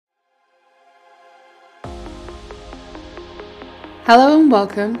Hello and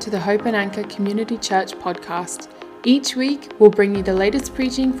welcome to the Hope and Anchor Community Church podcast. Each week, we'll bring you the latest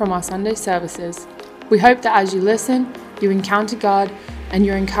preaching from our Sunday services. We hope that as you listen, you encounter God and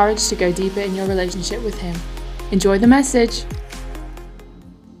you're encouraged to go deeper in your relationship with Him. Enjoy the message.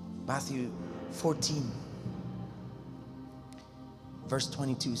 Matthew 14, verse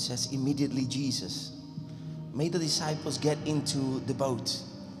 22 says, immediately Jesus made the disciples get into the boat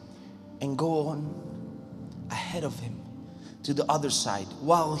and go on ahead of him to the other side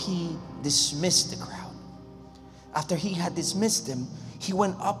while he dismissed the crowd. After he had dismissed them, he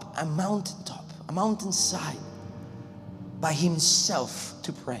went up a mountainside by himself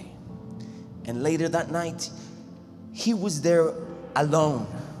to pray. And later that night, he was there alone.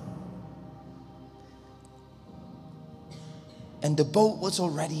 And the boat was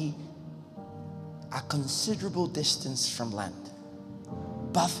already a considerable distance from land,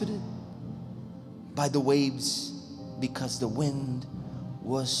 buffeted by the waves because the wind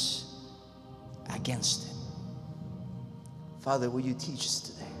was against it. Father, will you teach us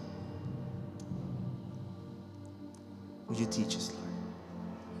today? Will you teach us,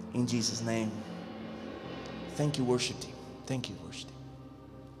 Lord? In Jesus' name. Thank you, worship team. Thank you, worship team.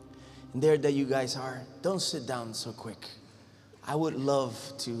 And there that you guys are, don't sit down so quick. I would love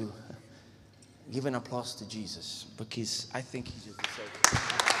to give an applause to Jesus because I think he just deserves it.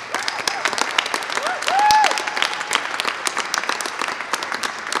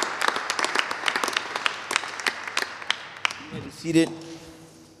 You may be seated.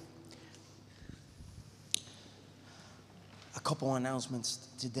 A couple announcements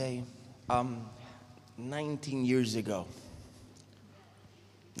today. 19 years ago.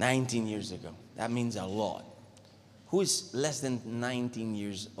 19 years ago. That means a lot. Who is less than 19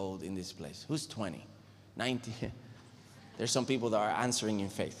 years old in this place? Who's 20? 19? There's some people that are answering in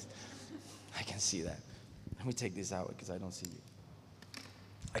faith. I can see that. Let me take this out because I don't see you.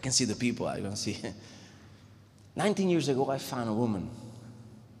 I can see the people. I don't see. 19 years ago, I found a woman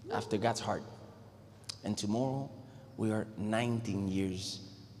after God's heart. And tomorrow, we are 19 years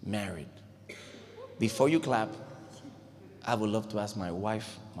married. Before you clap, I would love to ask my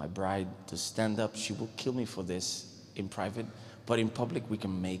wife, my bride, to stand up. She will kill me for this in private, but in public we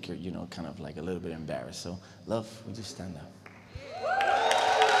can make her, kind of like a little bit embarrassed. So, love, would you stand up?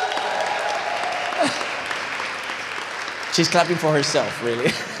 She's clapping for herself,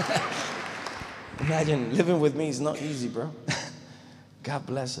 really. Imagine living with me is not easy, bro. God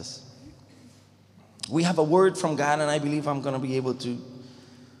bless us. We have a word from God, and I believe I'm going to be able to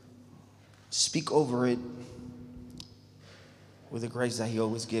speak over it with the grace that he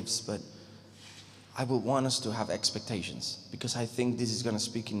always gives, but I would want us to have expectations because I think this is going to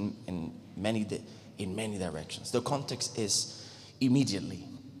speak in many directions. The context is immediately.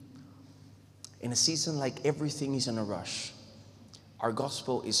 In a season like everything is in a rush, our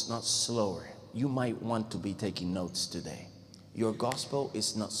gospel is not slower. You might want to be taking notes today. Your gospel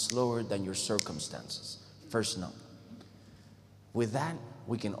is not slower than your circumstances. First note. With that,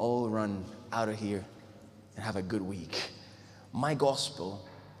 we can all run out of here and have a good week. My gospel,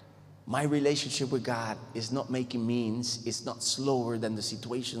 my relationship with God is not making means, it's not slower than the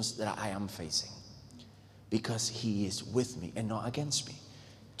situations that I am facing because he is with me and not against me.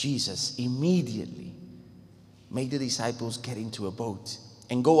 Jesus immediately made the disciples get into a boat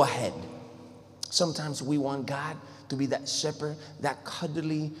and go ahead. Sometimes we want God to be that shepherd, that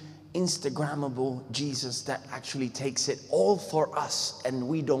cuddly, Instagrammable Jesus that actually takes it all for us and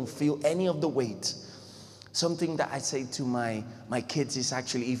we don't feel any of the weight. Something that I say to my kids is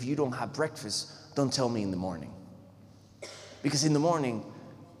actually, if you don't have breakfast, don't tell me in the morning. Because in the morning,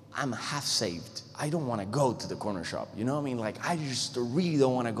 I'm half saved. I don't want to go to the corner shop. You know what I mean? Like, I just really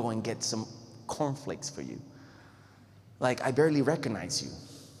don't want to go and get some cornflakes for you. Like, I barely recognize you.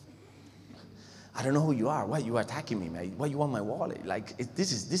 I don't know who you are. Why are you attacking me, man? Why you want my wallet? Like,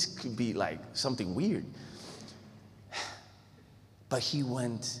 this could be like something weird. But he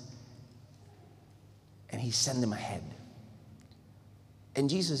went and he sent them ahead. And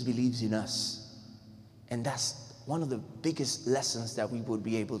Jesus believes in us. And that's one of the biggest lessons that we would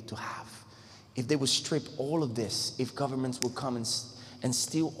be able to have. If they would strip all of this, if governments would come and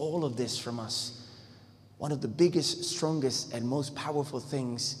steal all of this from us, one of the biggest, strongest, and most powerful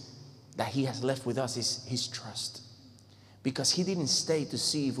things that he has left with us is his trust. Because he didn't stay to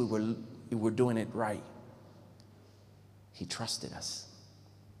see if we were doing it right. He trusted us.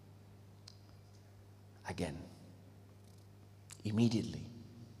 Again, immediately,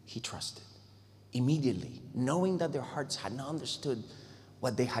 he trusted. Immediately, knowing that their hearts had not understood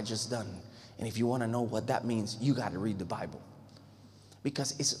what they had just done. And if you want to know what that means, you got to read the Bible.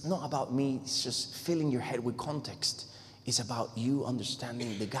 Because it's not about me, it's just filling your head with context. is about you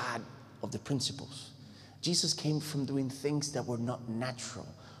understanding the God of the principles. Jesus came from doing things that were not natural.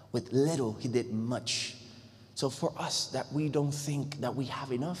 With little, he did much. So for us that we don't think that we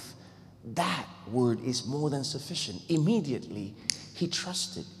have enough, that word is more than sufficient. Immediately, he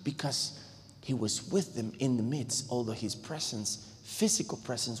trusted because he was with them in the midst, although his presence, physical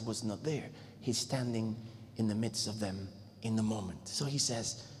presence, was not there. He's standing in the midst of them in the moment. So he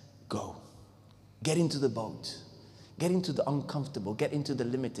says, go. Get into the boat. Get into the uncomfortable. Get into the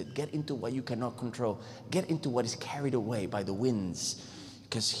limited. Get into what you cannot control. Get into what is carried away by the winds.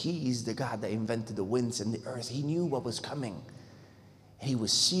 Because he is the God that invented the winds and the earth. He knew what was coming. He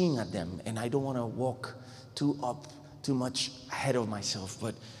was seeing at them. And I don't want to walk too much ahead of myself.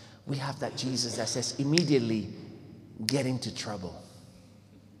 But we have that Jesus that says, immediately get into trouble.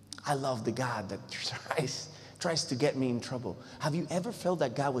 I love the God that tries to get me in trouble. Have you ever felt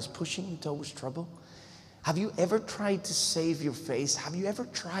that God was pushing you towards trouble? Have you ever tried to save your face? Have you ever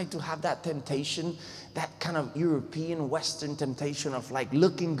tried to have that temptation, that kind of European Western temptation of like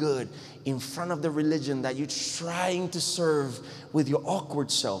looking good in front of the religion that you're trying to serve with your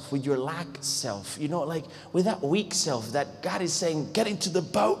awkward self, with your lack self, you know, like with that weak self that God is saying, get into the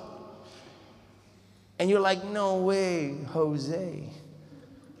boat. And you're like, no way, Jose.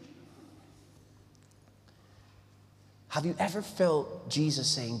 Have you ever felt Jesus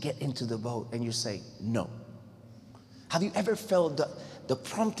saying, get into the boat, and you say, no? Have you ever felt the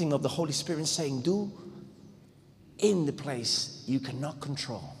prompting of the Holy Spirit saying, do in the place you cannot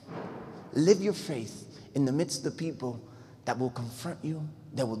control? Live your faith in the midst of the people that will confront you,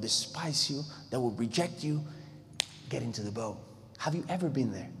 that will despise you, that will reject you. Get into the boat. Have you ever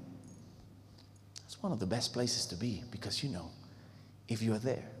been there? It's one of the best places to be, because you know, if you are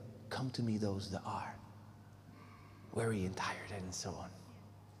there, come to me those that are weary and tired and so on,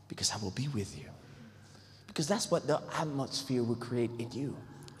 because I will be with you. Because that's what the atmosphere will create in you.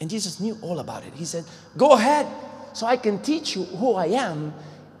 And Jesus knew all about it. He said, go ahead so I can teach you who I am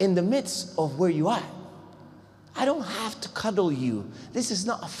in the midst of where you are. I don't have to cuddle you. This is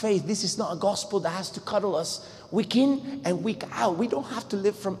not a faith. This is not a gospel that has to cuddle us week in and week out. We don't have to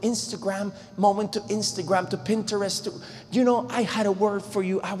live from Instagram moment to Instagram to Pinterest to, you know, I had a word for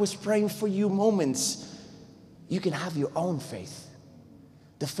you. I was praying for you moments. You can have your own faith.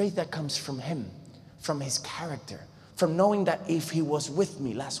 The faith that comes from him, from his character, from knowing that if he was with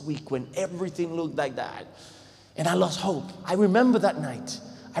me last week when everything looked like that and I lost hope. I remember that night.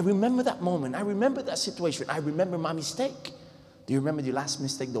 I remember that moment. I remember that situation. I remember my mistake. Do you remember your last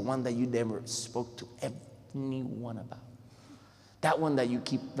mistake? The one that you never spoke to anyone about. That one that you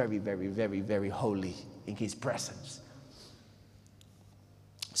keep very, very, very, very holy in his presence.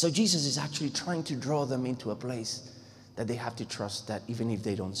 So Jesus is actually trying to draw them into a place that they have to trust that even if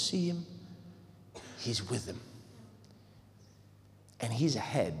they don't see him, he's with them. And he's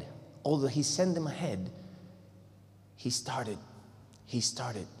ahead. Although he sent them ahead, he started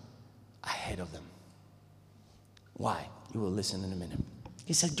ahead of them. Why? You will listen in a minute.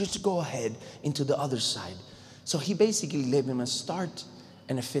 He said, just go ahead into the other side. So he basically gave him a start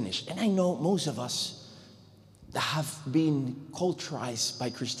and a finish. And I know most of us that have been culturized by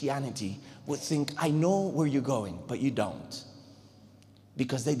Christianity would think, I know where you're going, but you don't.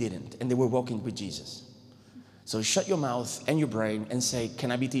 Because they didn't, and they were walking with Jesus. So shut your mouth and your brain and say, can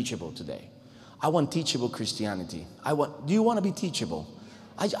I be teachable today? I want teachable Christianity. Do you want to be teachable?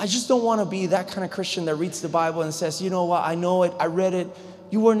 I just don't want to be that kind of Christian that reads the Bible and says, you know what, I know it, I read it.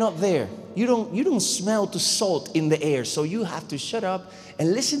 You were not there. You don't smell the salt in the air. So you have to shut up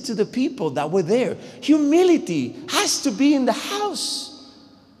and listen to the people that were there. Humility has to be in the house.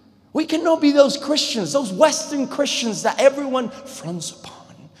 We cannot be those Christians, those Western Christians that everyone frowns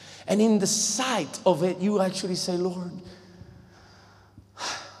upon. And in the sight of it, you actually say, Lord,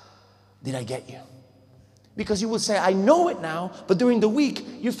 did I get you? Because you will say, I know it now, but during the week,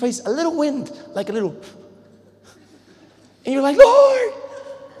 you face a little wind, like a little, and you're like, Lord.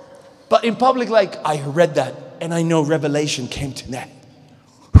 But in public, like, I read that, and I know revelation came to that.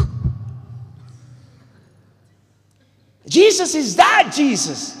 Jesus is that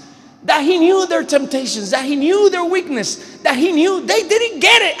Jesus, that he knew their temptations, that he knew their weakness, that he knew they didn't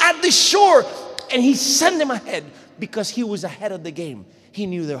get it at the shore, and he sent them ahead because he was ahead of the game. He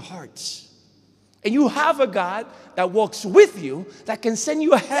knew their hearts. And you have a God that walks with you, that can send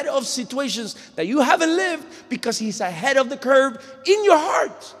you ahead of situations that you haven't lived because he's ahead of the curve in your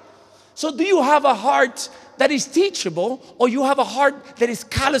heart. So do you have a heart that is teachable, or you have a heart that is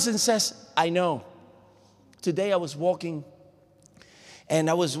callous and says, I know. Today I was walking, and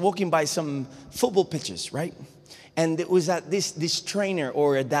I was walking by some football pitches, right? And it was at this trainer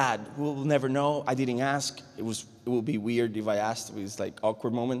or a dad, we'll never know. I didn't ask. It would be weird if I asked. It was like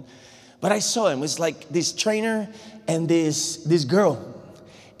awkward moment. But I saw him. It was like this trainer and this girl.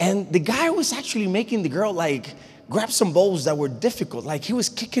 And the guy was actually making the girl like grab some balls that were difficult. Like he was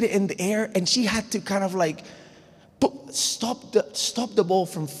kicking it in the air and she had to kind of like stop the ball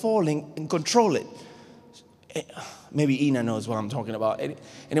from falling and control it. Maybe Ina knows what I'm talking about.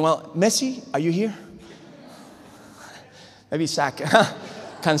 Anyone, Messi, are you here? Maybe Saka.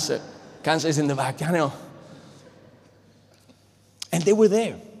 Cancer is in the back, I know. And they were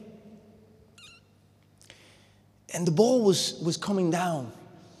there. And the ball was coming down.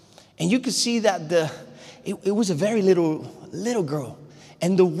 And you could see that it was a very little girl.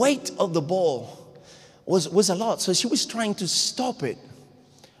 And the weight of the ball was a lot. So she was trying to stop it.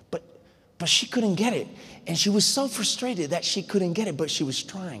 But she couldn't get it. And she was so frustrated that she couldn't get it, but she was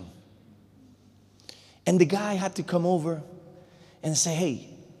trying. And the guy had to come over and say, hey,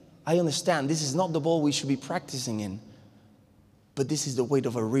 I understand this is not the ball we should be practicing in, but this is the weight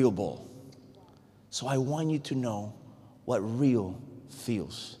of a real ball. So I want you to know what real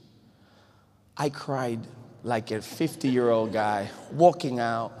feels. I cried like a 50-year-old guy walking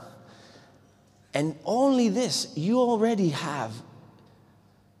out. And only this, you already have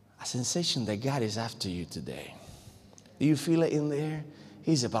a sensation that God is after you today. Do you feel it in the air?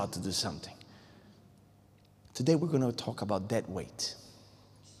 He's about to do something. Today we're going to talk about dead weight.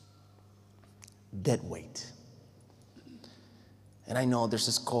 Dead weight. And I know there's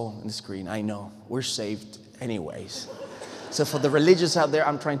this call on the screen. I know. We're saved anyways. So for the religious out there,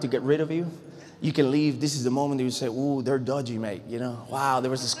 I'm trying to get rid of you. You can leave. This is the moment that you say, ooh, they're dodgy, mate. You know, wow, there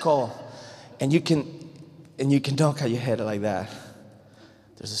was this call. And you can knock out your head like that.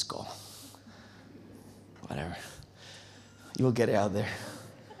 There's this call. Whatever. You will get it out there.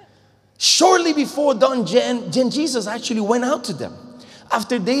 Shortly before dawn, Jesus actually went out to them.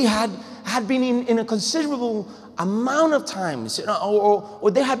 After they had been in a considerable amount of times,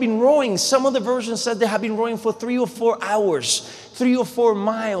 or they had been rowing. Some of the versions said they had been rowing for 3 or 4 hours, 3 or 4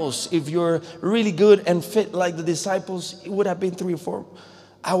 miles. If you're really good and fit like the disciples, it would have been 3 or 4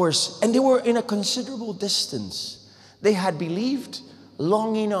 hours. And they were in a considerable distance. They had believed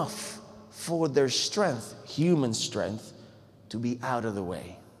long enough for their strength, human strength, to be out of the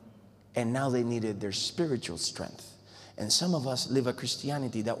way. And now they needed their spiritual strength. And some of us live a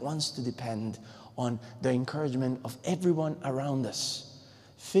Christianity that wants to depend on the encouragement of everyone around us.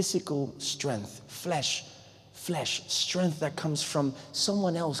 Physical strength, flesh strength that comes from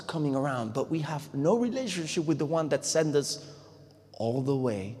someone else coming around. But we have no relationship with the one that sent us all the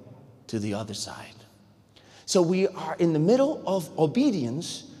way to the other side. So we are in the middle of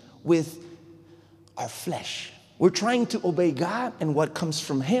obedience with our flesh. We're trying to obey God and what comes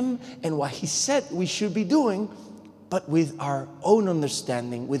from Him and what He said we should be doing, but with our own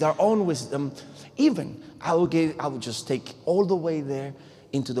understanding, with our own wisdom. Even, I would just take all the way there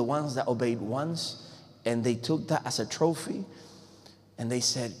into the ones that obeyed once, and they took that as a trophy, and they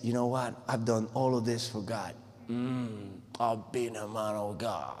said, you know what, I've done all of this for God. I've been a man of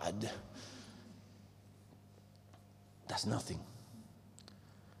God. That's nothing.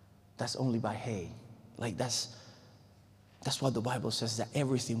 That's only by hay. Like that's what the Bible says, that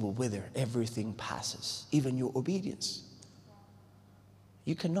everything will wither, everything passes, even your obedience.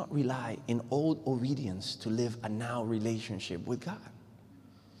 You cannot rely in old obedience to live a now relationship with God.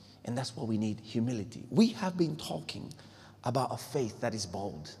 And that's why we need humility. We have been talking about a faith that is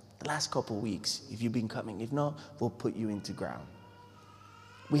bold. The last couple of weeks, if you've been coming, if not, we'll put you into ground.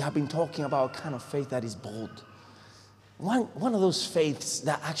 We have been talking about a kind of faith that is bold. One of those faiths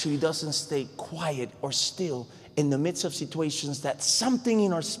that actually doesn't stay quiet or still in the midst of situations that something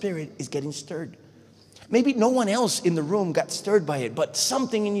in our spirit is getting stirred. Maybe no one else in the room got stirred by it, but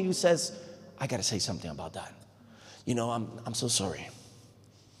something in you says, I got to say something about that. You know, I'm so sorry.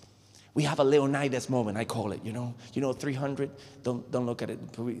 We have a Leonidas moment, I call it, you know 300, don't look at it,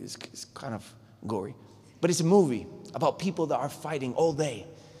 it's kind of gory. But it's a movie about people that are fighting all day.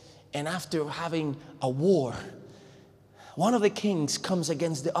 And after having a war, one of the kings comes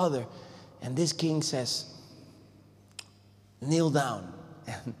against the other, and this king says, kneel down.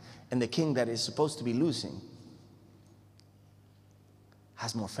 And the king that is supposed to be losing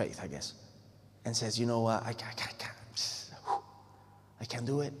has more faith, I guess, and says, you know what, I can't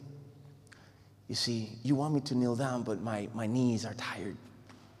do it. You see, you want me to kneel down, but my knees are tired.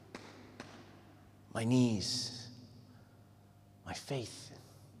 My knees, my faith,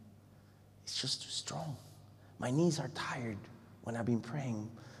 it's just too strong. My knees are tired when I've been praying.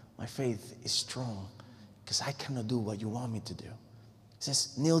 My faith is strong because I cannot do what you want me to do. He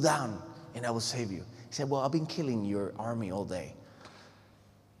says, kneel down. and I will save you. He said, well, I've been killing your army all day.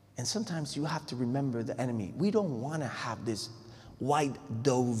 And sometimes you have to remember the enemy. We don't want to have this white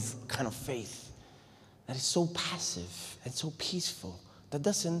dove kind of faith that is so passive and so peaceful, that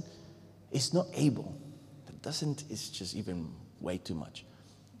is not able, is just even way too much,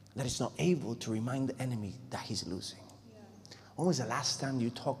 that is not able to remind the enemy that he's losing. Yeah. When was the last time you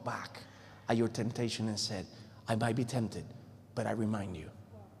talked back at your temptation and said, I might be tempted, but I remind you,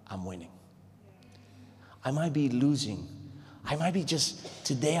 I'm winning. I might be losing. I might be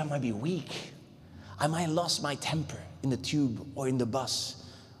today I might be weak. I might have lost my temper in the tube or in the bus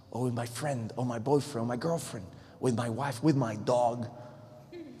or with my friend or my boyfriend or my girlfriend, with my wife, with my dog.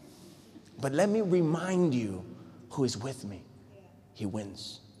 But let me remind you who is with me. He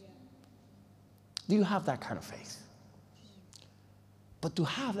wins. Do you have that kind of faith? But to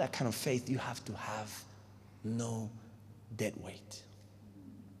have that kind of faith, you have to have no dead weight.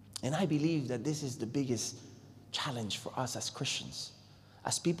 And I believe that this is the biggest challenge for us as Christians,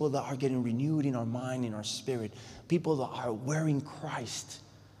 as people that are getting renewed in our mind, in our spirit, people that are wearing Christ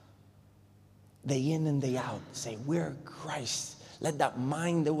day in and day out. Say, wear Christ. Let that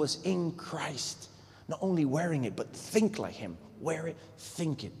mind that was in Christ, not only wearing it, but think like him. Wear it,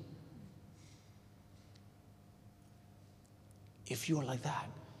 think it. If you're like that,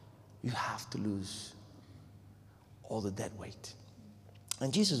 you have to lose all the dead weight.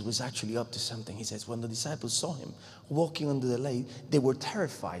 And Jesus was actually up to something. He says, when the disciples saw him walking on the lake, they were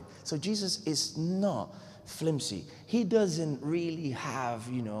terrified. So Jesus is not flimsy. He doesn't really have,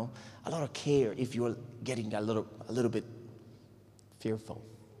 a lot of care if you're getting a little bit fearful.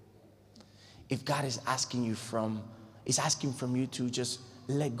 If God is asking from you to just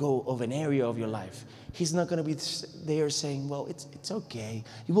let go of an area of your life, he's not going to be there saying, well, it's okay.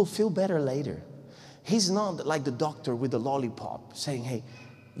 You will feel better later. He's not like the doctor with the lollipop saying, hey,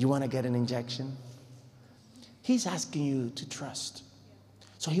 you want to get an injection? He's asking you to trust.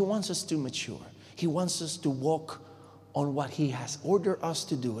 So he wants us to mature. He wants us to walk on what he has ordered us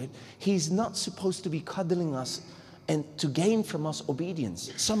to do it. He's not supposed to be cuddling us and to gain from us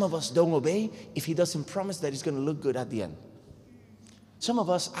obedience. Some of us don't obey if he doesn't promise that it's going to look good at the end. Some of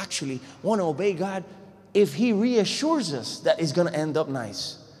us actually want to obey God if he reassures us that it's going to end up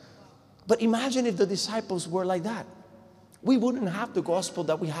nice. But imagine if the disciples were like that. We wouldn't have the gospel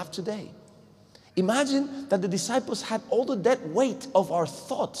that we have today. Imagine that the disciples had all the dead weight of our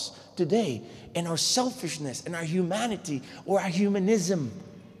thoughts today and our selfishness and our humanity or our humanism,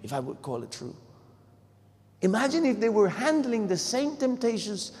 if I would call it true. Imagine if they were handling the same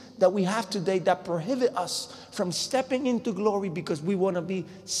temptations that we have today that prohibit us from stepping into glory because we want to be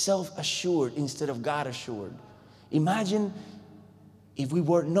self-assured instead of God-assured. Imagine if we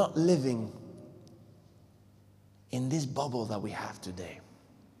were not living in this bubble that we have today.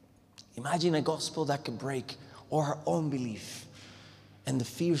 Imagine a gospel that could break our own belief and the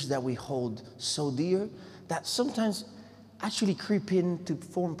fears that we hold so dear that sometimes actually creep in to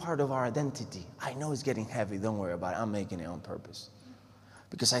form part of our identity. I know it's getting heavy, don't worry about it. I'm making it on purpose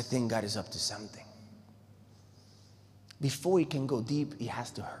because I think God is up to something. Before it can go deep, it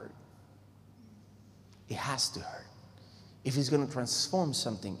has to hurt. It has to hurt. If he's going to transform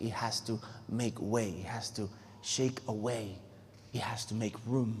something, it has to make way. It has to shake away. It has to make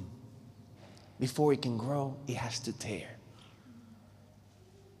room. Before it can grow, it has to tear.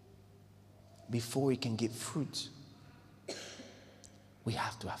 Before it can give fruit, we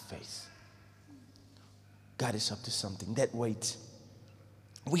have to have faith. God is up to something. That weight.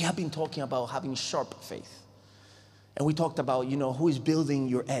 We have been talking about having sharp faith. And we talked about, who is building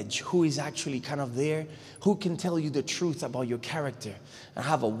your edge, who is actually kind of there, who can tell you the truth about your character. I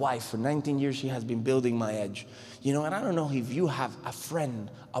have a wife, for 19 years she has been building my edge. And I don't know if you have a friend,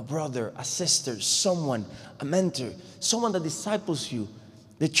 a brother, a sister, someone, a mentor, someone that disciples you.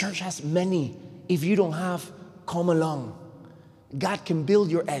 The church has many. If you don't have, come along. God can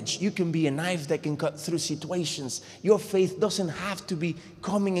build your edge. You can be a knife that can cut through situations. Your faith doesn't have to be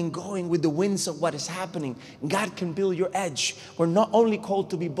coming and going with the winds of what is happening. God can build your edge. We're not only called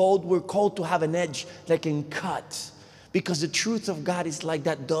to be bold, we're called to have an edge that can cut. Because the truth of God is like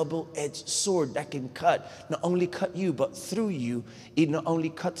that double-edged sword that can cut. Not only cut you, but through you. It not only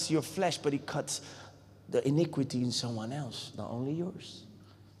cuts your flesh, but it cuts the iniquity in someone else, not only yours.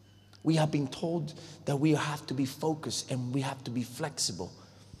 We have been told that we have to be focused and we have to be flexible.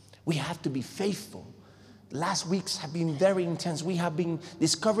 We have to be faithful. Last weeks have been very intense. We have been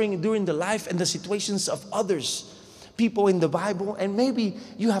discovering during the life and the situations of others people in the Bible, and maybe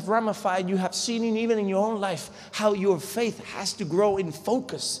you have ramified, you have seen it even in your own life, how your faith has to grow in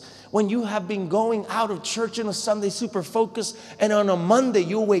focus. When you have been going out of church on a Sunday super focused, and on a Monday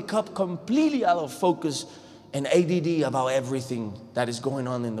you wake up completely out of focus and ADD about everything that is going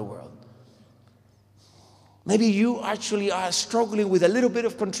on in the world. Maybe you actually are struggling with a little bit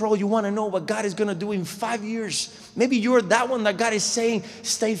of control. You want to know what God is going to do in 5 years. Maybe you're that one that God is saying,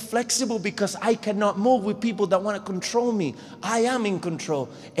 stay flexible because I cannot move with people that want to control me. I am in control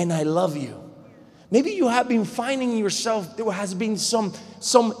and I love you. Maybe you have been finding yourself, there has been some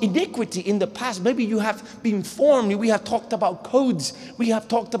iniquity in the past. Maybe you have been formed. We have talked about codes. We have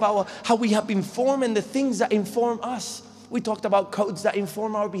talked about how we have been formed and the things that inform us. We talked about codes that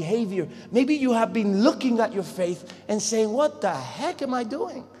inform our behavior. Maybe you have been looking at your faith and saying, what the heck am I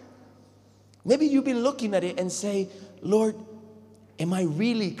doing? Maybe you've been looking at it and say, Lord, am I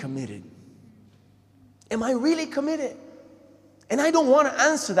really committed? Am I really committed? And I don't want to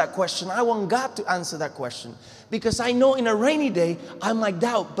answer that question. I want God to answer that question. Because I know in a rainy day, I might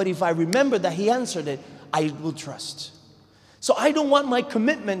doubt. But if I remember that He answered it, I will trust. So I don't want my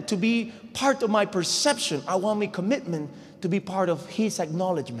commitment to be part of my perception. I want my commitment to be part of His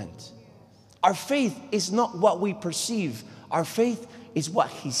acknowledgement. Our faith is not what we perceive. Our faith is what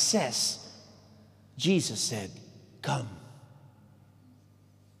He says. Jesus said, come.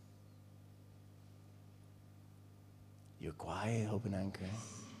 You're quiet, Hope and Anchor.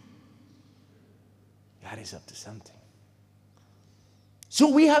 God is up to something. So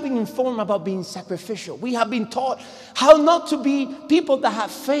we have been informed about being sacrificial. We have been taught how not to be people that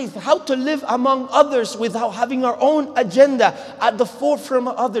have faith, how to live among others without having our own agenda at the forefront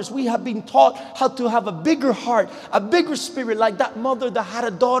of others. We have been taught how to have a bigger heart, a bigger spirit, like that mother that had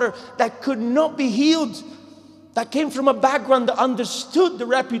a daughter that could not be healed, that came from a background that understood the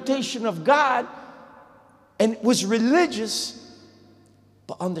reputation of God and was religious,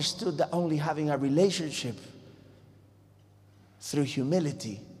 but understood that only having a relationship through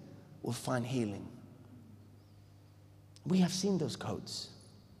humility will find healing. We have seen those codes.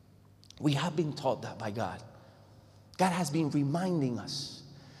 We have been taught that by God. God has been reminding us.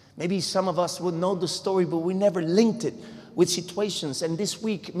 Maybe some of us will know the story, but we never linked it with situations. And this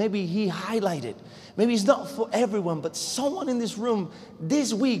week, maybe He highlighted. Maybe it's not for everyone, but someone in this room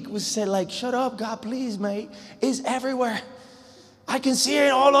this week would say like, shut up, God, please, mate. It's everywhere. I can see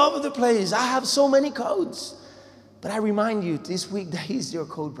it all over the place. I have so many codes. But I remind you this week that He's your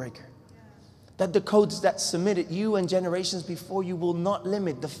code breaker. That the codes that submitted you and generations before you will not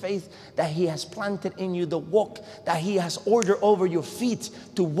limit the faith that He has planted in you, the walk that He has ordered over your feet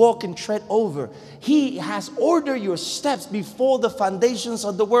to walk and tread over. He has ordered your steps before the foundations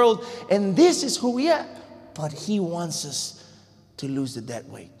of the world. And this is who we are. But He wants us to lose the dead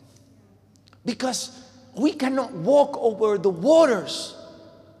weight. Because we cannot walk over the waters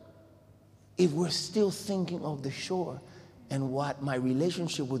if we're still thinking of the shore and what my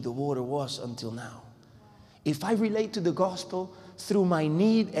relationship with the water was until now. If I relate to the gospel through my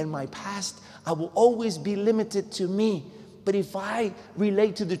need and my past, I will always be limited to me. But if I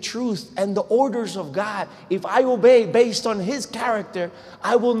relate to the truth and the orders of God, if I obey based on His character,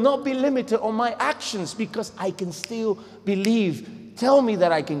 I will not be limited on my actions because I can still believe. Tell me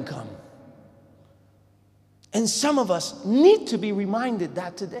that I can come. And some of us need to be reminded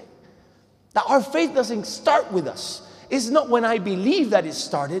that today. That our faith doesn't start with us. It's not when I believe that it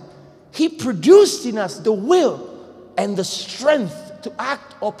started. He produced in us the will and the strength to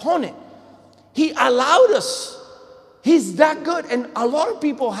act upon it. He allowed us. He's that good. And a lot of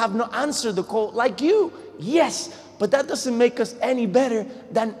people have not answered the call like you. Yes, but that doesn't make us any better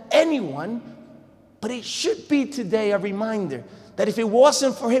than anyone. But it should be today a reminder that if it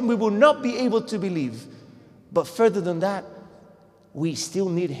wasn't for Him, we will not be able to believe. But further than that, we still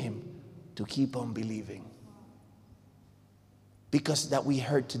need Him to keep on believing. Because that we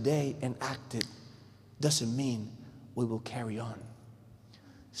heard today and acted doesn't mean we will carry on.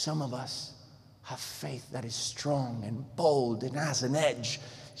 Some of us have faith that is strong and bold and has an edge.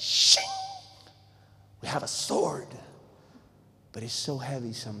 Shing! We have a sword, but it's so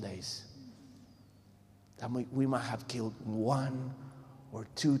heavy some days that we might have killed 1 or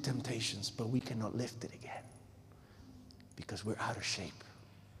 2 temptations, but we cannot lift it again because we're out of shape.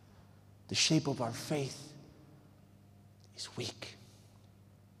 The shape of our faith is weak.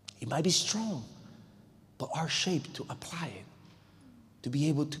 It might be strong, but our shape to apply it, to be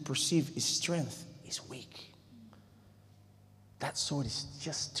able to perceive its strength, is weak. That sword is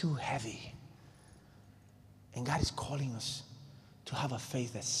just too heavy. And God is calling us to have a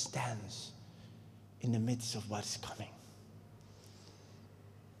faith that stands in the midst of what is coming.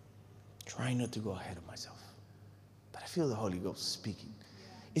 Try not to go ahead of myself. But I feel the Holy Ghost speaking.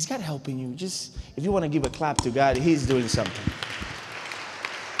 Is God helping you? Just, if you want to give a clap to God, He's doing something.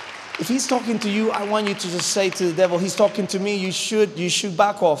 If He's talking to you, I want you to just say to the devil, He's talking to me, you should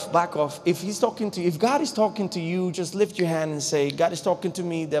back off. If He's talking to you, if God is talking to you, just lift your hand and say, God is talking to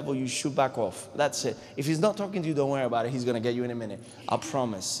me, devil, you should back off. That's it. If He's not talking to you, don't worry about it. He's going to get you in a minute. I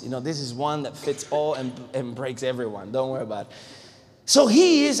promise. This is one that fits all and breaks everyone. Don't worry about it. So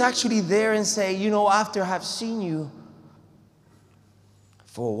He is actually there and say, after I've seen you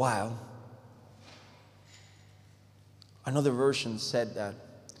for a while, another version said that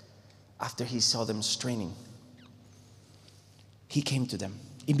after He saw them straining, He came to them.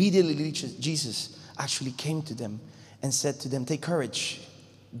 Immediately, Jesus actually came to them and said to them, take courage,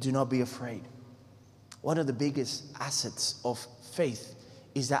 do not be afraid. One of the biggest assets of faith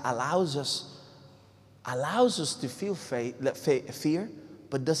is that allows us to feel fear,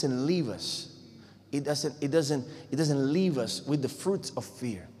 but doesn't leave us. It doesn't leave us with the fruits of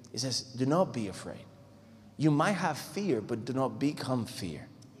fear. It says, do not be afraid. You might have fear, but do not become fear.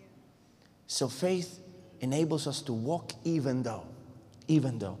 So faith enables us to walk even though.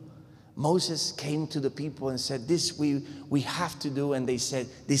 Moses came to the people and said, this we have to do, and they said,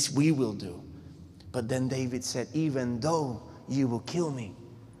 this we will do. But then David said, even though you will kill me,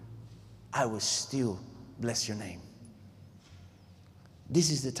 I will still bless your name. This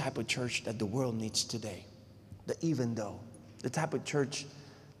is the type of church that the world needs today. The type of church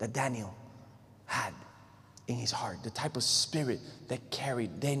that Daniel had in his heart, the type of spirit that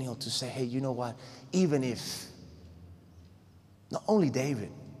carried Daniel to say, hey, you know what? Even if not only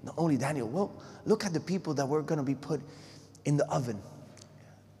David, not only Daniel, well, look at the people that were going to be put in the oven.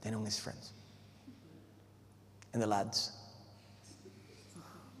 Daniel and his friends and the lads.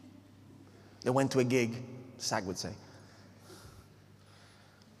 They went to a gig, SAG would say.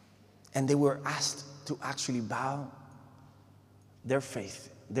 And they were asked to actually bow their faith,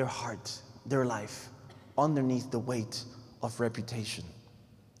 their heart, their life underneath the weight of reputation,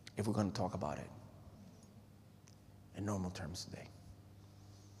 if we're going to talk about it in normal terms today.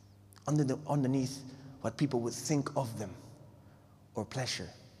 Underneath what people would think of them, or pleasure,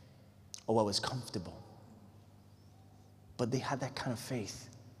 or what was comfortable. But they had that kind of faith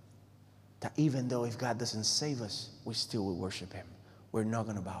that even though if God doesn't save us, we still will worship Him. We're not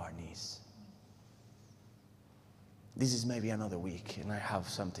going to bow our knees. This is maybe another week, and I have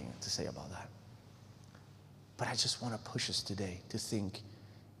something to say about that. But I just want to push us today to think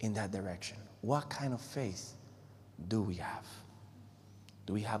in that direction. What kind of faith do we have?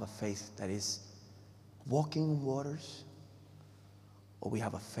 Do we have a faith that is walking in waters, or we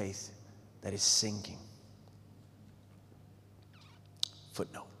have a faith that is sinking?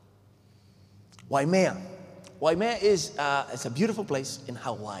 Footnote. Waimea. Waimea is it's a beautiful place in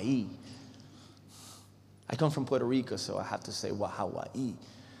Hawaii. I come from Puerto Rico, so I have to say Hawaii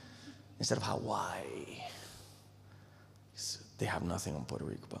instead of Hawaii. They have nothing on Puerto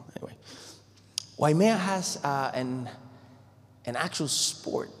Rico, but anyway. Waimea has an actual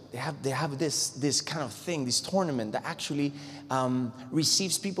sport. They have this kind of thing, this tournament that actually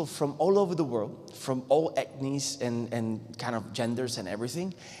receives people from all over the world, from all ethnies and kind of genders and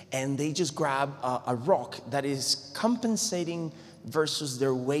everything. And they just grab a rock that is compensating versus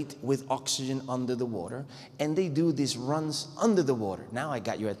their weight with oxygen under the water. And they do these runs under the water. Now I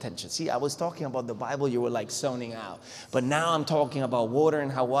got your attention. See, I was talking about the Bible, you were like zoning out. But now I'm talking about water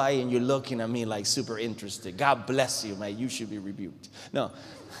in Hawaii, and you're looking at me like super interested. God bless you, man. You should be rebuked. No.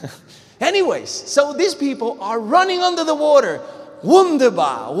 Anyways, so these people are running under the water.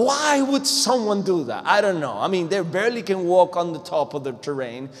 Wunderbar. Why would someone do that? I don't know. I mean, they barely can walk on the top of the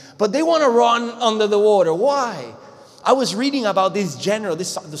terrain, but they want to run under the water. Why? I was reading about this general,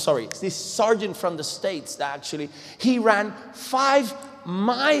 this sergeant from the States that actually, he ran 5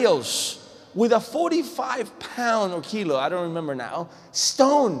 miles with a 45-pound or kilo, I don't remember now,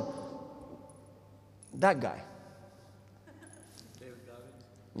 stone. That guy.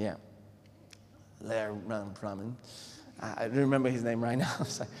 Yeah. Larry Raman. I don't remember his name right now.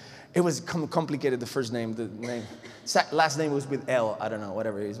 It was complicated, the first name. The name. Last name was with L. I don't know,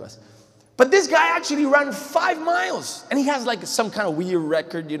 whatever it was. But this guy actually ran 5 miles. And he has like some kind of weird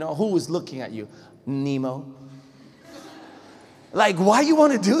record, you know. Who was looking at you? Nemo. Like, why you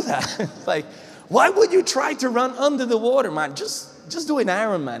want to do that? Like, why would you try to run under the water, man? Just do an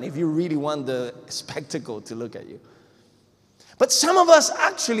Ironman if you really want the spectacle to look at you. But some of us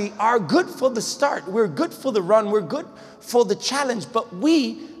actually are good for the start. We're good for the run. We're good for the challenge. But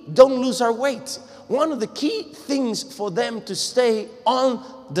we don't lose our weight. One of the key things for them to stay on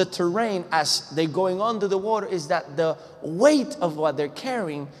the terrain as they're going under the water is that the weight of what they're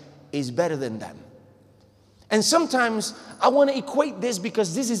carrying is better than them. And sometimes I want to equate this,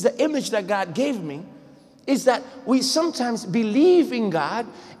 because this is the image that God gave me, is that we sometimes believe in God,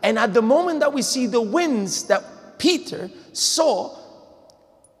 and at the moment that we see the winds that Peter saw,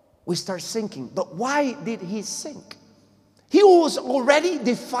 we start sinking. But why did he sink? He was already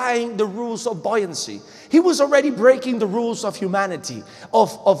defying the rules of buoyancy. He was already breaking the rules of humanity,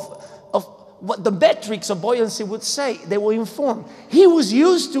 of what the metrics of buoyancy would say. They were informed. He was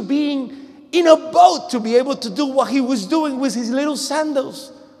used to being in a boat to be able to do what he was doing with his little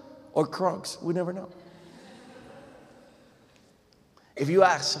sandals or Crocs. We never know. If you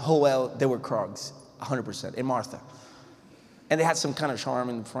ask Joel, they were Crocs, 100%, and Martha. And they had some kind of charm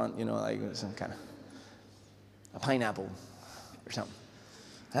in the front, you know, like some kind of a pineapple or something.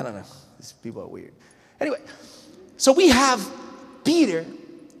 I don't know. These people are weird. Anyway, so we have Peter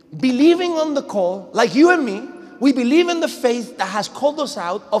believing on the call, like you and me. We believe in the faith that has called us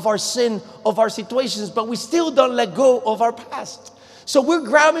out of our sin, of our situations, but we still don't let go of our past. So we're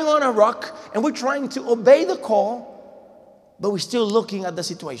grabbing on a rock and we're trying to obey the call, but we're still looking at the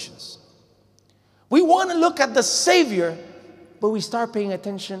situations. We want to look at the Savior, but we start paying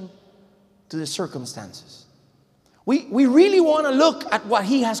attention to the circumstances. We really want to look at what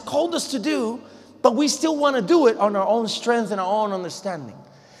He has called us to do, but we still want to do it on our own strength and our own understanding.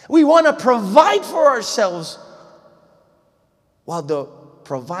 We want to provide for ourselves while the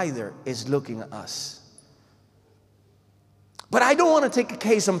provider is looking at us. But I don't want to take a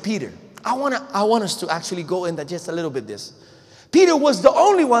case on Peter. I want us to actually go into just a little bit this. Peter was the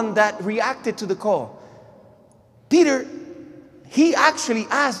only one that reacted to the call. Peter, he actually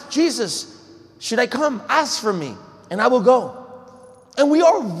asked Jesus, should I come? Ask for me and I will go. And we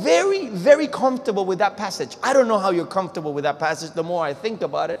are very, very comfortable with that passage. I don't know how you're comfortable with that passage. The more I think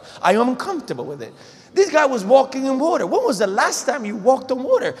about it, I am uncomfortable with it. This guy was walking in water. When was the last time you walked on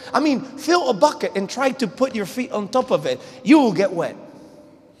water? I mean, fill a bucket and try to put your feet on top of it. You will get wet.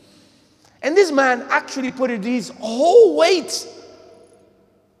 And this man actually put his whole weight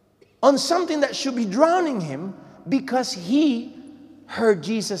on something that should be drowning him, because he heard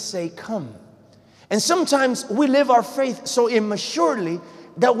Jesus say, come. And sometimes we live our faith so immaturely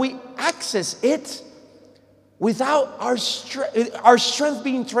that we access it without our strength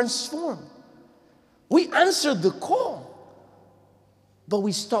being transformed. We answer the call, but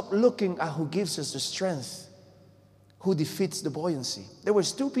we stop looking at who gives us the strength, who defeats the buoyancy. There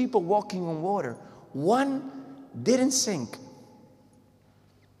was two people walking on water. One didn't sink,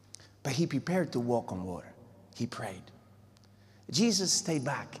 but he prepared to walk on water. He prayed. Jesus stayed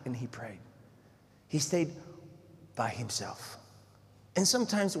back and he prayed. He stayed by himself. And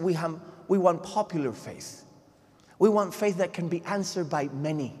sometimes we want popular faith. We want faith that can be answered by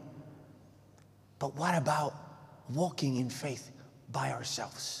many. But what about walking in faith by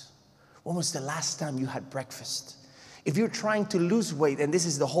ourselves? When was the last time you had breakfast? If you're trying to lose weight, and this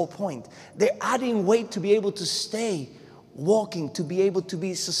is the whole point, they're adding weight to be able to stay walking, to be able to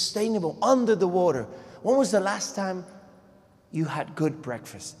be sustainable under the water. When was the last time you had good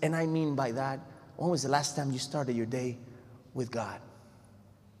breakfast? And I mean by that, when was the last time you started your day with God?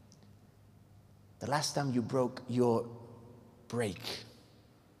 The last time you broke your break?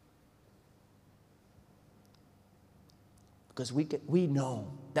 Because we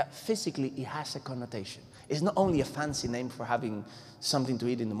know that physically it has a connotation. It's not only a fancy name for having something to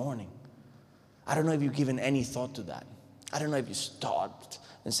eat in the morning. I don't know if you've given any thought to that. I don't know if you stopped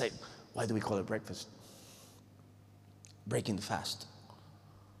and said, why do we call it breakfast? Breaking the fast.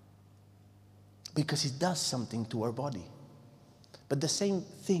 Because it does something to our body. But the same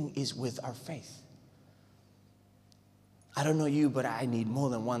thing is with our faith. I don't know you, but I need more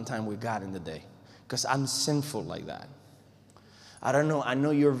than one time with God in the day. Because I'm sinful like that. I don't know. I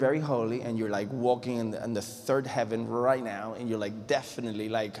know you're very holy and you're like walking in the third heaven right now. And you're like definitely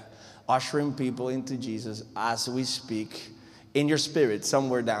like ushering people into Jesus as we speak in your spirit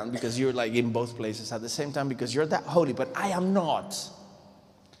somewhere down. Because you're like in both places at the same time. Because you're that holy. But I am not.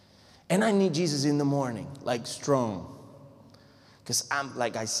 And I need Jesus in the morning, like strong. Because I'm,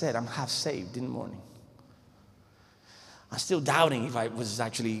 like I said, I'm half saved in the morning. I'm still doubting if I was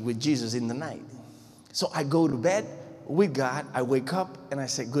actually with Jesus in the night. So I go to bed with God. I wake up and I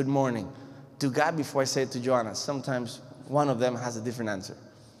say good morning to God before I say it to Joanna. Sometimes one of them has a different answer.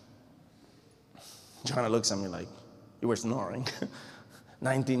 Joanna looks at me like, you were snoring.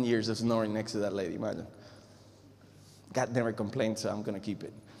 19 years of snoring next to that lady, imagine. God never complained, so I'm going to keep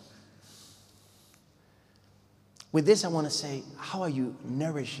it. With this, I want to say, how are you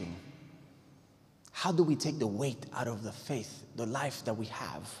nourishing? How do we take the weight out of the faith, the life that we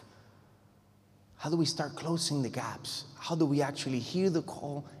have? How do we start closing the gaps? How do we actually hear the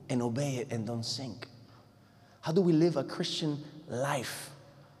call and obey it and don't sink? How do we live a Christian life?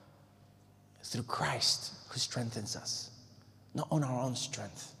 Through Christ who strengthens us, not on our own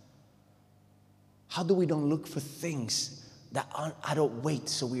strength. How do we don't look for things that aren't adult weight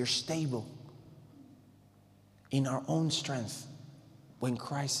so we are stable in our own strength when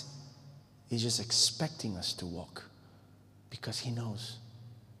Christ is just expecting us to walk because he knows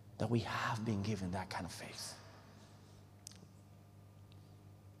that we have been given that kind of faith.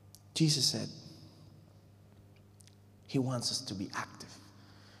 Jesus said he wants us to be active.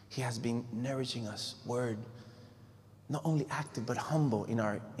 He has been nourishing us, word, not only active but humble in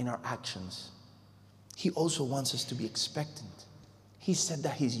our actions. He also wants us to be expectant. He said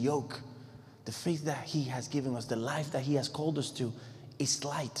that his yoke, the faith that he has given us, the life that he has called us to, is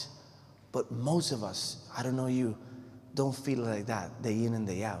light. But most of us, I don't know you, don't feel like that day in and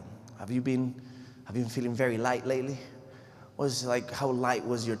day out. Have you been feeling very light lately? Was like, how light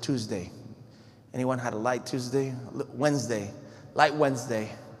was your Tuesday? Anyone had a light Tuesday? Wednesday, light Wednesday.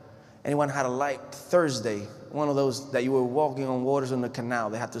 Anyone had a light Thursday? One of those that you were walking on waters on the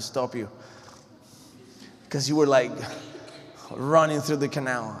canal. They had to stop you because you were like running through the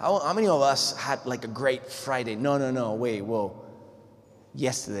canal. How many of us had like a great Friday? No, wait, whoa.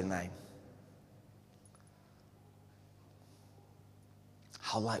 Yesterday night.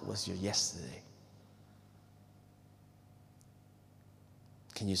 How light was your yesterday?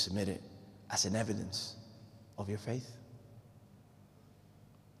 Can you submit it as an evidence of your faith?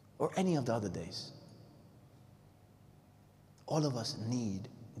 Or any of the other days? All of us need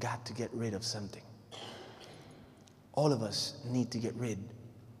God to get rid of something. All of us need to get rid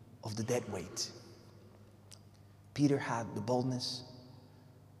of the dead weight. Peter had the boldness,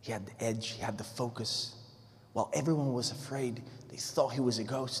 he had the edge, he had the focus. While everyone was afraid, they thought he was a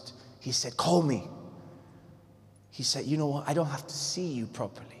ghost. He said, call me. He said, you know what? I don't have to see you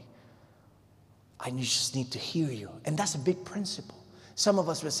properly. I just need to hear you. And that's a big principle. Some of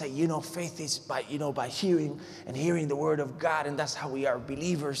us would say, faith is by hearing and hearing the word of God. And that's how we are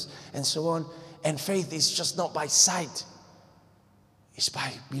believers and so on. And faith is just not by sight. It's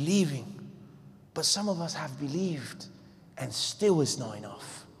by believing. But some of us have believed and still is not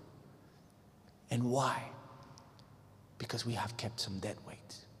enough. And why? Because we have kept some dead weight.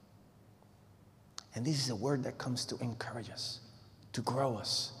 And this is a word that comes to encourage us, to grow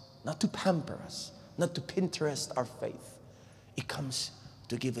us, not to pamper us, not to Pinterest our faith. It comes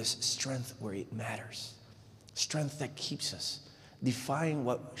to give us strength where it matters. Strength that keeps us defying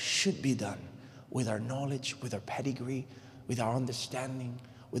what should be done with our knowledge, with our pedigree, with our understanding,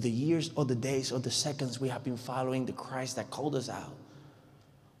 with the years or the days or the seconds we have been following the Christ that called us out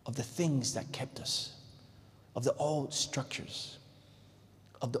of the things that kept us, of the old structures,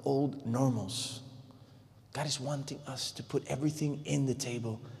 of the old normals. God is wanting us to put everything in the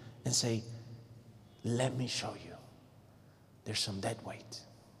table and say, let me show you. There's some dead weight.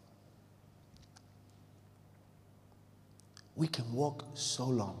 We can walk so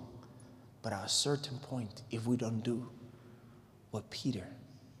long, but at a certain point, if we don't do what Peter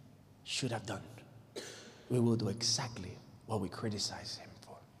should have done, we will do exactly what we criticize him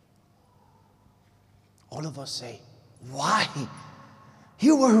for. All of us say, why?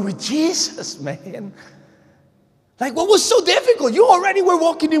 You were with Jesus, man. Like, what was so difficult? You already were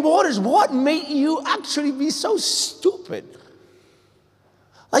walking in waters. What made you actually be so stupid?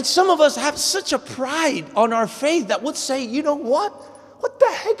 Like, some of us have such a pride on our faith that would say, you know what? What the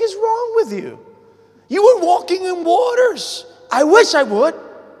heck is wrong with you? You were walking in waters. I wish I would.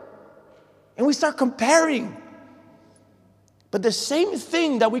 And we start comparing. But the same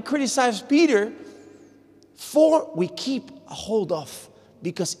thing that we criticize Peter for, we keep a hold of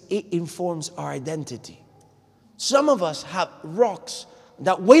because it informs our identity. Some of us have rocks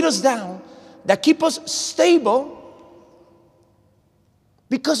that weight us down, that keep us stable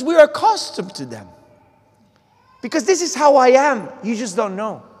because we're accustomed to them. Because this is how I am. You just don't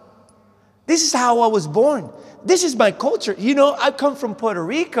know. This is how I was born. This is my culture. You know, I come from Puerto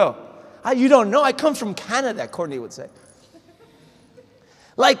Rico. You don't know. I come from Canada, Courtney would say.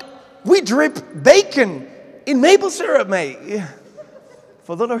 Like, we drip bacon in maple syrup, mate. Yeah.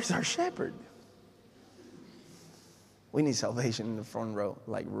 For the Lord is our shepherd. We need salvation in the front row,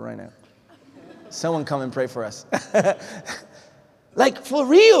 like right now. Someone come and pray for us. Like, for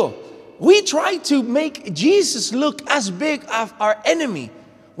real. We try to make Jesus look as big as our enemy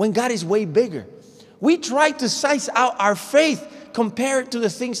when God is way bigger. We try to size out our faith compared to the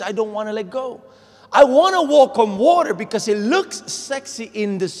things I don't want to let go. I want to walk on water because it looks sexy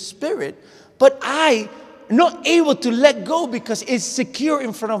in the spirit, but I'm not able to let go because it's secure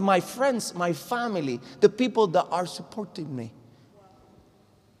in front of my friends, my family, the people that are supporting me,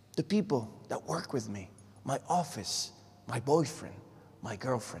 the people that work with me, my office, my boyfriend, my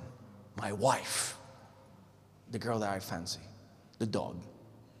girlfriend, my wife, the girl that I fancy, the dog,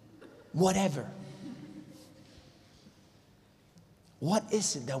 whatever. What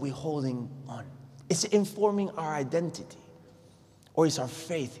is it that we're holding on? Is it informing our identity? Or is our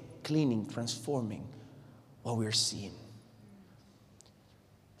faith cleaning, transforming what we're seeing?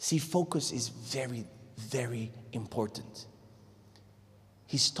 See, focus is very, very important.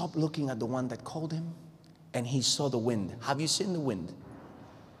 He stopped looking at the one that called him, and he saw the wind. Have you seen the wind?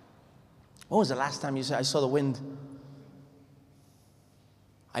 When was the last time you said, I saw the wind?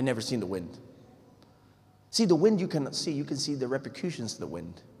 I never seen the wind. See, the wind you cannot see. You can see the repercussions of the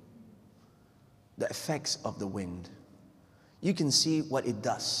wind, the effects of the wind. You can see what it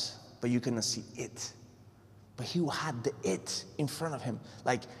does, but you cannot see it. But he had the it in front of him.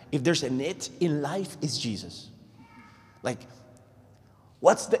 Like, if there's an it in life, it's Jesus. Like,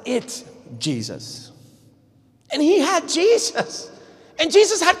 what's the it? Jesus. And he had Jesus. And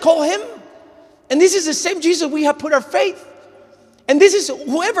Jesus had called him. And this is the same Jesus we have put our faith. And this is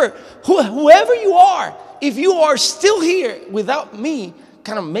whoever you are, if you are still here without me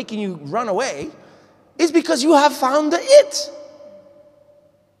kind of making you run away, it's because you have found the it.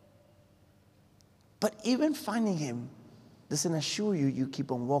 But even finding him doesn't assure you you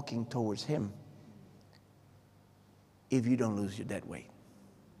keep on walking towards him if you don't lose your dead weight.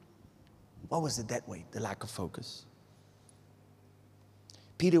 What was the dead weight? The lack of focus.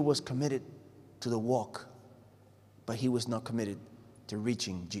 Peter was committed to the walk, but he was not committed to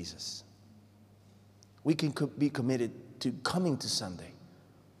reaching Jesus. We can be committed to coming to Sunday,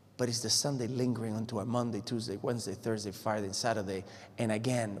 but it's the Sunday lingering onto our Monday, Tuesday, Wednesday, Thursday, Friday, and Saturday. And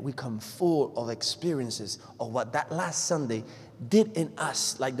again, we come full of experiences of what that last Sunday did in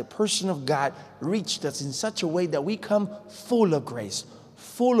us. Like the person of God reached us in such a way that we come full of grace,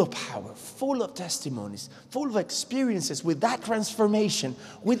 full of power, full of testimonies, full of experiences with that transformation,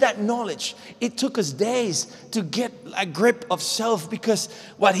 with that knowledge. It took us days to get a grip of self, because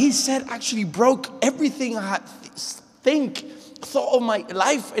what he said actually broke everything I had thought of my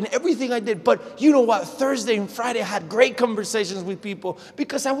life and everything I did. But you know what? Thursday and Friday I had great conversations with people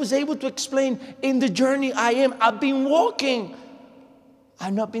because I was able to explain in the journey I've been walking.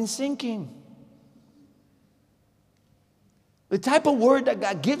 I've not been sinking. The type of word that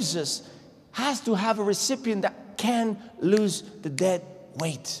God gives us has to have a recipient that can lose the dead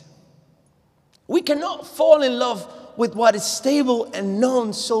weight. We cannot fall in love with what is stable and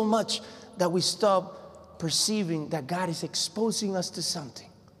known so much that we stop perceiving that God is exposing us to something.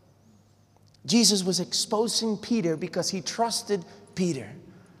 Jesus was exposing Peter because he trusted Peter.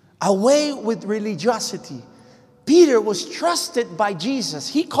 Away with religiosity. Peter was trusted by Jesus.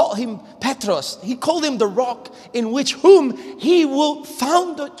 He called him Petros. He called him the rock in which whom he will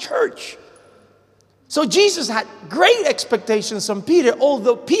found the church. So Jesus had great expectations on Peter,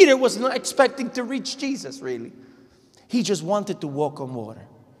 although Peter was not expecting to reach Jesus really. He just wanted to walk on water.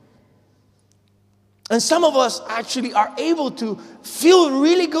 And some of us actually are able to feel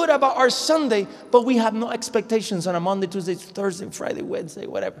really good about our Sunday, but we have no expectations on a Monday, Tuesday, Thursday, Friday, Wednesday,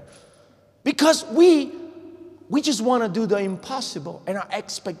 whatever. Because we just want to do the impossible, and our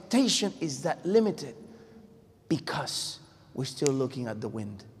expectation is that limited because we're still looking at the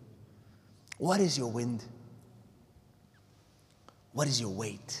wind. What is your wind? What is your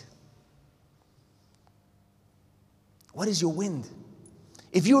weight? What is your wind?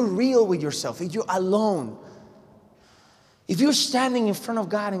 If you're real with yourself, if you're alone, if you're standing in front of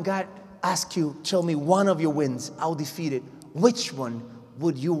God and God asks you, tell me one of your winds, I'll defeat it. Which one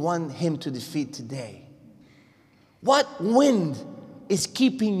would you want him to defeat today? What wind is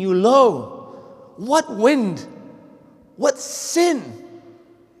keeping you low? What wind, what sin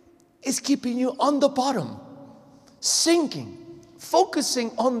is keeping you on the bottom, sinking,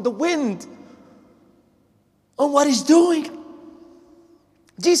 focusing on the wind, on what he's doing?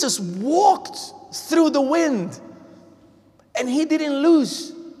 Jesus walked through the wind and he didn't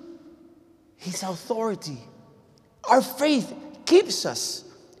lose his authority. Our faith keeps us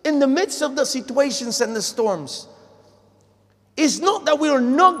in the midst of the situations and the storms. It's not that we are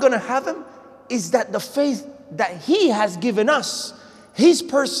not going to have him. It's that the faith that he has given us, his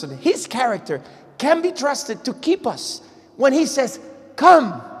person, his character, can be trusted to keep us. When he says,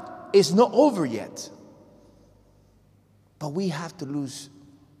 come, it's not over yet. But we have to lose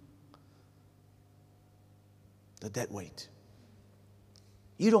the dead weight.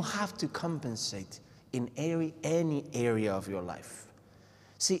 You don't have to compensate in any area of your life.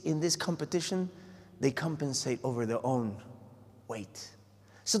 See, in this competition, they compensate over their own weight.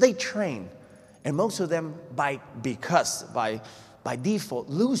 So they train, and most of them by default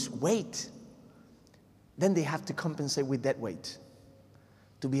lose weight. then they have to compensate with dead weight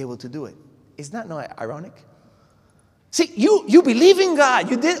to be able to do it. Is that not ironic? See, you believe in God.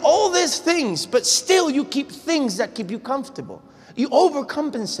 You did all these things, but still you keep things that keep you comfortable. You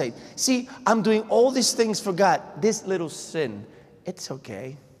overcompensate. See, I'm doing all these things for God. This little sin, it's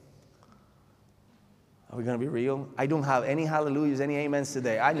okay. Are we going to be real? I don't have any hallelujahs, any amens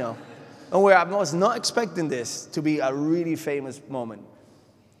today. I know. Don't worry, I was not expecting this to be a really famous moment.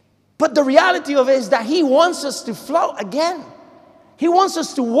 But the reality of it is that He wants us to float again. He wants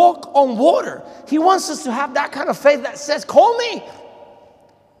us to walk on water. He wants us to have that kind of faith that says, call me,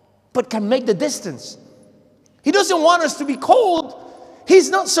 but can make the distance. He doesn't want us to be cold. He's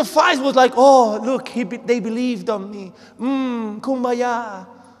not sufficed with like, oh, look, they believed on me. Kumbaya.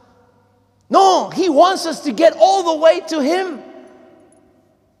 No, He wants us to get all the way to Him.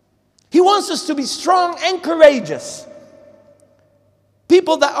 He wants us to be strong and courageous.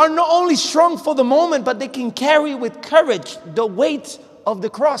 People that are not only strong for the moment, but they can carry with courage the weight of the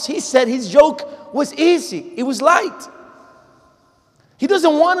cross. He said His yoke was easy. It was light. He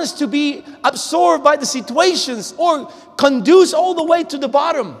doesn't want us to be absorbed by the situations or conduce all the way to the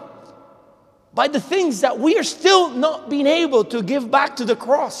bottom by the things that we are still not being able to give back to the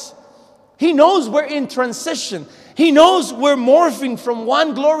cross. He knows we're in transition. He knows we're morphing from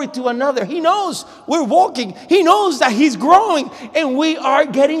one glory to another. He knows we're walking. He knows that He's growing and we are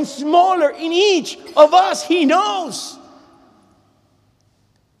getting smaller in each of us. He knows.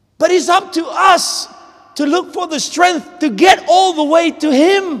 But it's up to us to look for the strength to get all the way to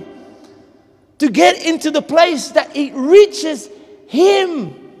Him. To get into the place that it reaches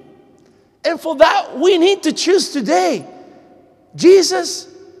Him. And for that, we need to choose today. Jesus,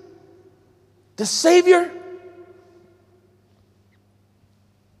 the Savior,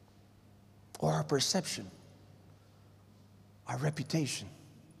 or our perception, our reputation,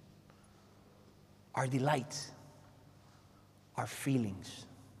 our delight, our feelings.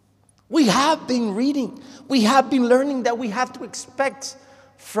 We have been reading, we have been learning that we have to expect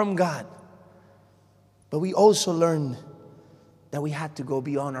from God. But we also learned that we had to go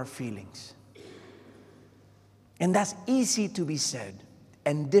beyond our feelings. And that's easy to be said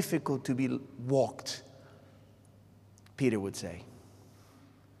and difficult to be walked, Peter would say.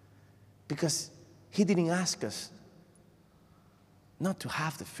 Because He didn't ask us not to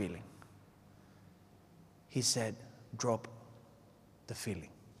have the feeling. He said, drop the feeling.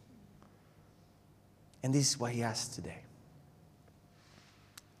 And this is what He asked today.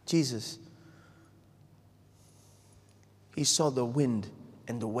 Jesus, He saw the wind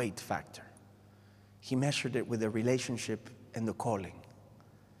and the weight factor. He measured it with the relationship and the calling.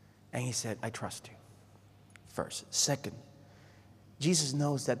 And He said, I trust you. First. Second, Jesus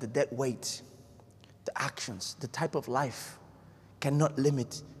knows that the dead weight, the actions, the type of life cannot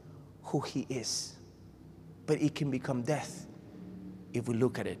limit who He is. But it can become death if we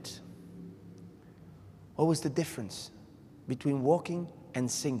look at it. What was the difference between walking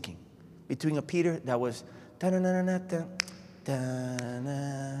and sinking? Between a Peter that was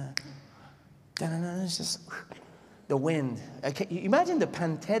it's just the wind. Imagine the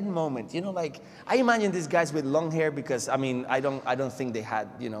Pantene moment. You know, like I imagine these guys with long hair because I mean I don't think they had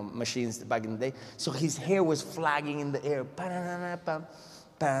machines back in the day. So his hair was flagging in the air.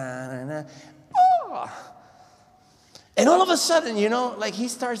 Oh. And all of a sudden, like he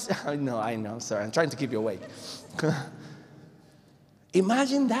starts. I know. Sorry, I'm trying to keep you awake.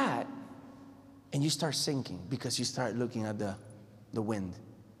 Imagine that, and you start sinking because you start looking at the wind.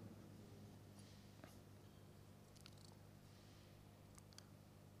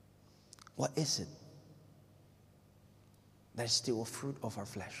 What is it that is still a fruit of our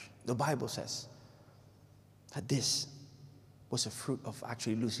flesh? The Bible says that this was a fruit of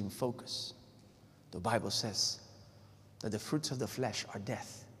actually losing focus. The Bible says that the fruits of the flesh are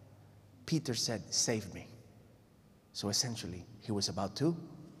death. Peter said, save me. So essentially, he was about to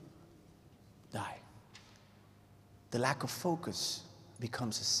die. The lack of focus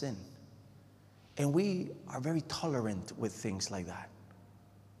becomes a sin. And we are very tolerant with things like that.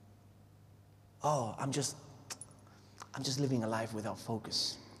 Oh, I'm just living a life without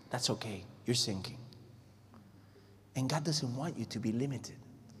focus. That's okay. You're sinking. And God doesn't want you to be limited.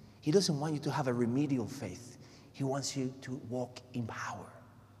 He doesn't want you to have a remedial faith. He wants you to walk in power.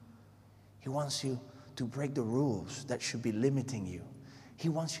 He wants you to break the rules that should be limiting you. He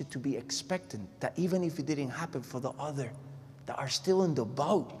wants you to be expectant that even if it didn't happen for the other that are still in the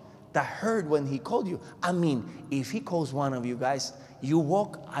boat, that heard when He called you. I mean, if He calls one of you guys, you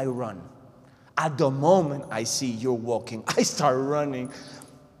walk, I run. At the moment I see you're walking, I start running.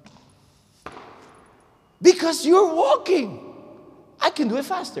 Because you're walking. I can do it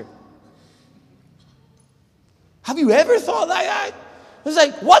faster. Have you ever thought like that? It's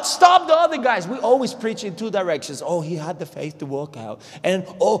like, what stopped the other guys? We always preach in two directions. Oh, he had the faith to walk out. And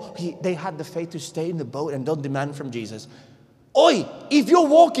they had the faith to stay in the boat and don't demand from Jesus. Oi, if you're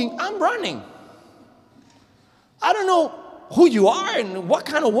walking, I'm running. I don't know who you are and what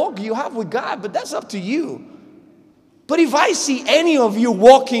kind of walk you have with God, but that's up to you. But if I see any of you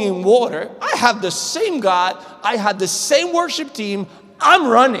walking in water, I have the same God, I had the same worship team, I'm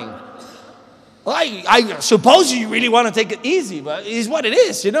running. I suppose you really want to take it easy, but it's what it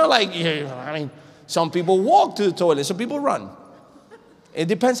is, some people walk to the toilet, some people run. It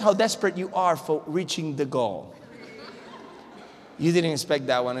depends how desperate you are for reaching the goal. You didn't expect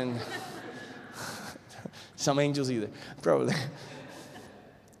that one, and some angels either, probably.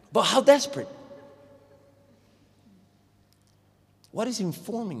 But how desperate? What is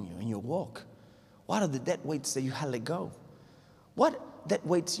informing you in your walk? What are the dead weights that you had let go? What dead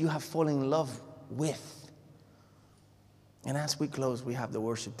weights you have fallen in love with? And as we close, we have the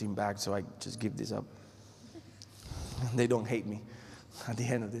worship team back, so I just give this up. They don't hate me at the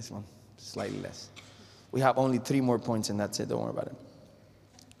end of this one, slightly less. We have only 3 more points, and that's it. Don't worry about it.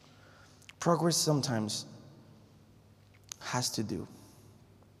 Progress sometimes has to do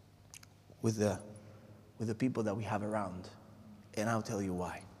with the people that we have around. And I'll tell you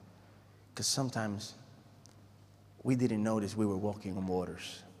why. Because sometimes we didn't notice we were walking on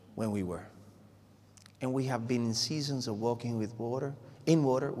waters when we were. And we have been in seasons of walking in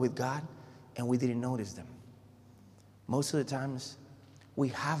water with God, and we didn't notice them. Most of the times, we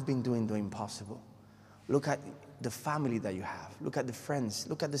have been doing the impossible. Look at the family that you have. Look at the friends.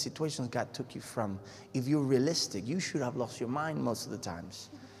 Look at the situations God took you from. If you're realistic, you should have lost your mind most of the times.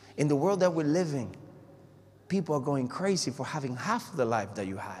 In the world that we're living, people are going crazy for having half of the life that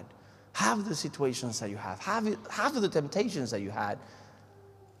you had, half of the situations that you have, half of the temptations that you had.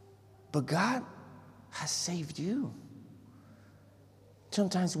 But God has saved you.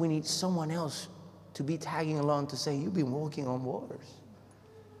 Sometimes we need someone else to be tagging along to say, you've been walking on waters.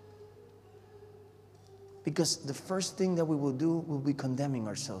 Because the first thing that we will do will be condemning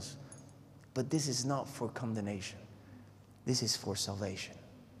ourselves. But this is not for condemnation. This is for salvation.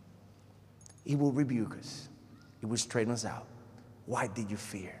 He will rebuke us. He will straighten us out. Why did you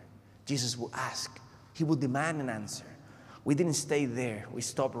fear? Jesus will ask. He will demand an answer. We didn't stay there. We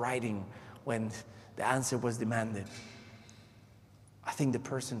stopped writing when the answer was demanded. I think the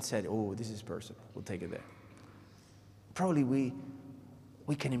person said, oh, this is personal. We'll take it there. Probably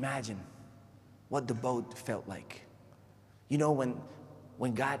we can imagine what the boat felt like. You know,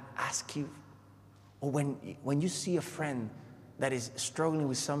 when God asks you, or when you see a friend that is struggling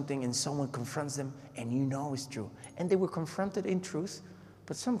with something and someone confronts them and you know it's true. And they were confronted in truth,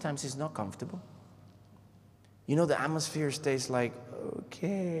 but sometimes it's not comfortable. You know, the atmosphere stays like,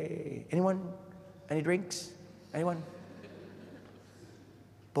 okay. Anyone? Any drinks? Anyone?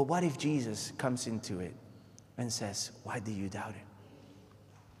 But what if Jesus comes into it and says, why do you doubt it?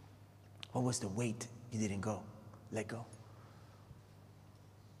 What was the weight you didn't let go?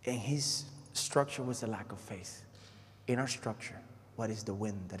 And his structure was the lack of faith. In our structure, what is the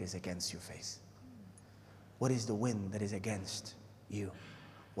wind that is against your faith? What is the wind that is against you?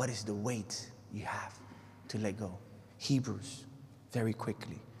 What is the weight you have to let go? Hebrews, very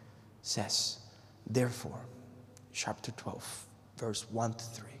quickly, says, therefore, chapter 12, verse 1 to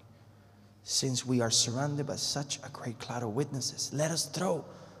 3, since we are surrounded by such a great cloud of witnesses, let us throw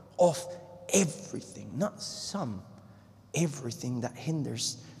off everything, not some, everything that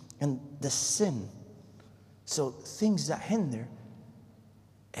hinders and the sin. So things that hinder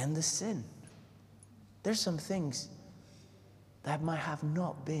and the sin. There's some things that might have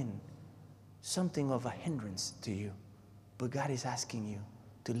not been something of a hindrance to you, but God is asking you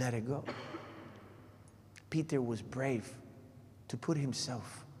to let it go. Peter was brave to put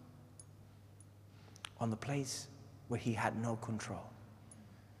himself on the place where he had no control.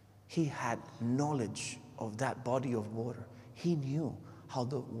 He had knowledge of that body of water. He knew how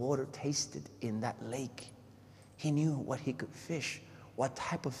the water tasted in that lake. He knew what he could fish, what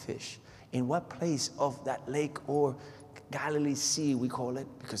type of fish, in what place of that lake or Galilee Sea, we call it,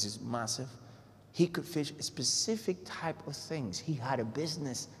 because it's massive. He could fish a specific type of things. He had a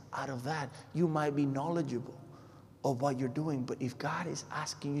business out of that. You might be knowledgeable of what you're doing, but if God is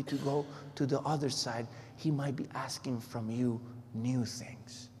asking you to go to the other side, he might be asking from you new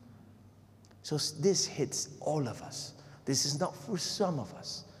things. So this hits all of us. This is not for some of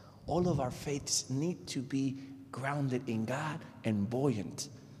us. All of our faiths need to be grounded in God and buoyant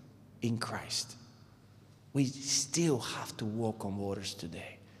in Christ. We still have to walk on waters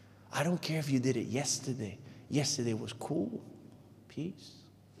today. I don't care if you did it yesterday. Yesterday was cool, peace.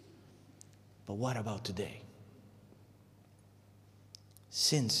 But what about today?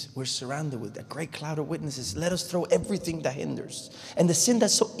 Since we're surrounded with a great cloud of witnesses, let us throw everything that hinders and the sin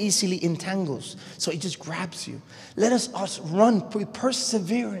that so easily entangles, so it just grabs you. Let us run with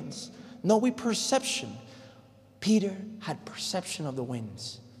perseverance, not with perception. Peter had perception of the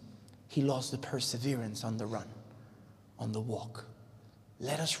winds. He lost the perseverance on the run, on the walk.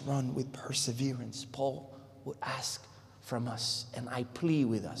 Let us run with perseverance. Paul would ask from us, and I plead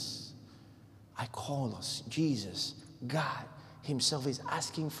with us. I call us. Jesus, God Himself is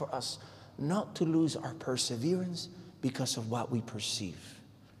asking for us not to lose our perseverance because of what we perceive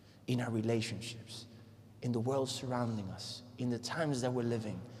in our relationships, in the world surrounding us, in the times that we're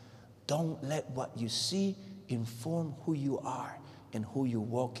living. Don't let what you see inform who you are and who you're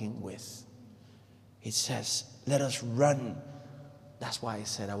walking with. It says, let us run. That's why I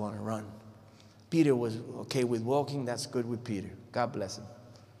said I want to run. Peter was okay with walking. That's good with Peter. God bless him.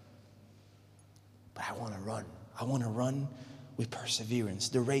 But I want to run. I want to run with perseverance.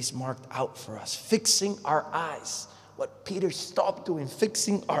 The race marked out for us. Fixing our eyes. What Peter stopped doing.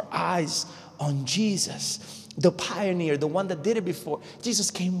 Fixing our eyes on Jesus. The pioneer. The one that did it before.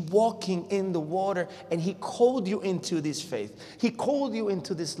 Jesus came walking in the water. And He called you into this faith. He called you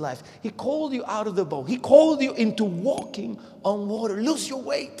into this life. He called you out of the boat. He called you into walking on water. Lose your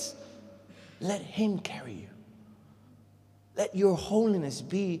weight. Let Him carry you. Let your holiness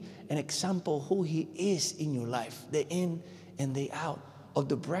be an example of who He is in your life. The in and the out of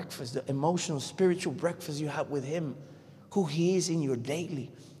the breakfast, the emotional, spiritual breakfast you have with Him. Who He is in your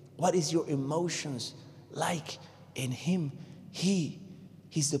daily. What is your emotions like in Him?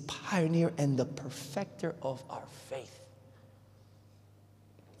 He's the pioneer and the perfecter of our faith.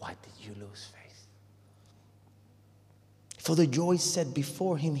 Why did you lose faith? For the joy set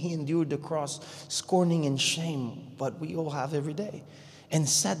before Him, He endured the cross, scorning and shame, what we all have every day, and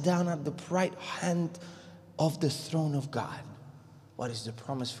sat down at the right hand of the throne of God. What is the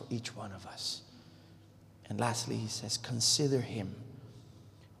promise for each one of us? And lastly, He says, consider Him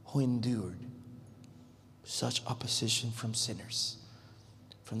who endured such opposition from sinners,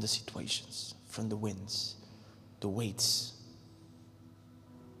 from the situations, from the winds, the weights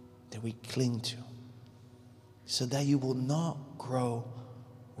that we cling to, so that you will not grow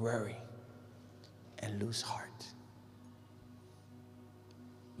weary and lose heart.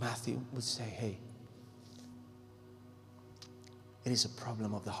 Matthew would say, hey, it is a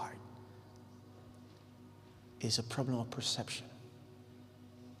problem of the heart. It is a problem of perception.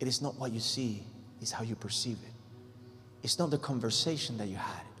 It is not what you see, it's how you perceive it. It's not the conversation that you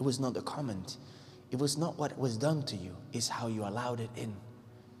had. It was not the comment. It was not what was done to you. It's how you allowed it in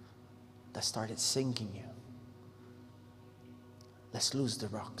that started sinking you. Let's lose the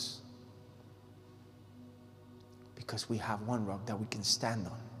rocks. Because we have one rock that we can stand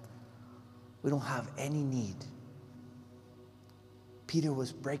on. We don't have any need. Peter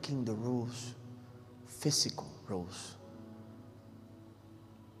was breaking the rules, physical rules.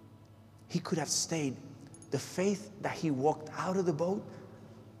 He could have stayed. The faith that he walked out of the boat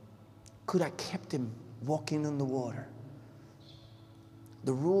could have kept him walking on the water.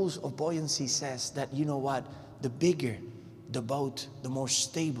 The rules of buoyancy says that, you know what, the bigger the boat, the more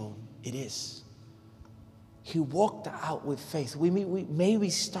stable it is. He walked out with faith. We maybe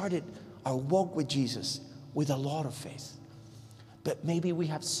started our walk with Jesus with a lot of faith. But maybe we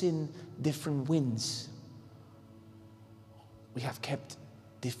have seen different winds. We have kept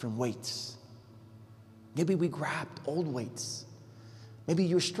different weights. Maybe we grabbed old weights. Maybe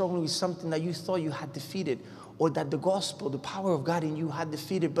you're struggling with something that you thought you had defeated, or that the gospel, the power of God in you had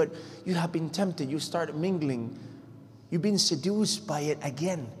defeated, but you have been tempted. You started mingling. You've been seduced by it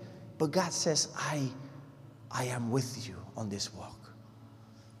again. But God says, I am with you on this walk.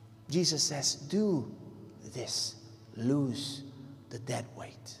 Jesus says, do this. Lose the dead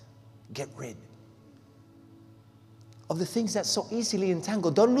weight. Get rid of the things that so easily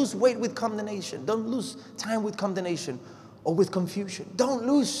entangle. Don't lose weight with condemnation. Don't lose time with condemnation or with confusion. Don't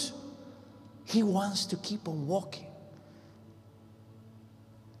lose. He wants to keep on walking.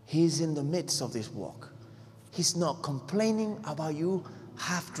 He's in the midst of this walk. He's not complaining about you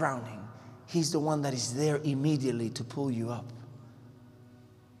half drowning. He's the one that is there immediately to pull you up.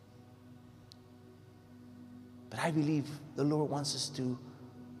 But I believe the Lord wants us to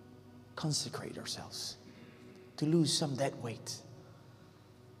consecrate ourselves, to lose some dead weight.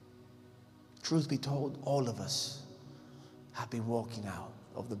 Truth be told, all of us have been walking out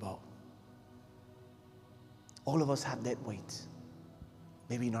of the boat. All of us have dead weight.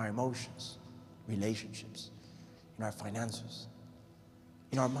 Maybe in our emotions, relationships, in our finances,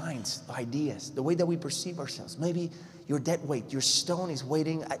 in our minds, ideas, the way that we perceive ourselves. Maybe your dead weight, your stone is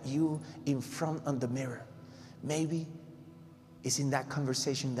waiting at you in front of the mirror. Maybe is in that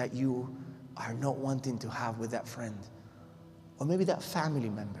conversation that you are not wanting to have with that friend, or maybe that family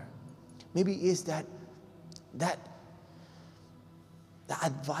member. Maybe it's that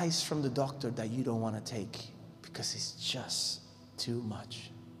advice from the doctor that you don't want to take because it's just too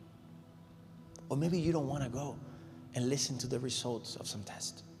much. Or maybe you don't want to go and listen to the results of some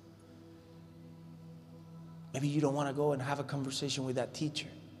test. Maybe you don't want to go and have a conversation with that teacher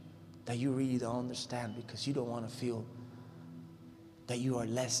that you really don't understand because you don't want to feel that you are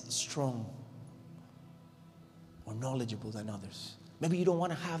less strong or knowledgeable than others. Maybe you don't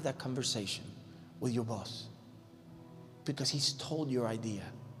want to have that conversation with your boss because he's told your idea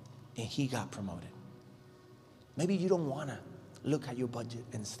and he got promoted. Maybe you don't want to look at your budget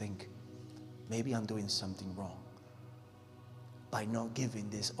and think, maybe I'm doing something wrong by not giving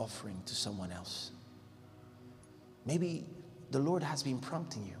this offering to someone else. Maybe the Lord has been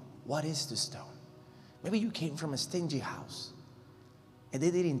prompting you. What is the stone? Maybe you came from a stingy house and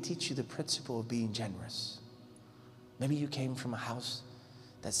they didn't teach you the principle of being generous. Maybe you came from a house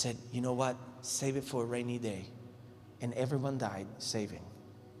that said, you know what, save it for a rainy day. And everyone died saving.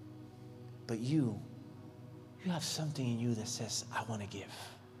 But you have something in you that says, I want to give.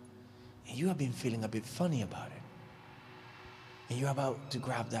 And you have been feeling a bit funny about it. And you're about to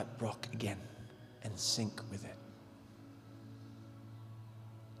grab that rock again and sink with it.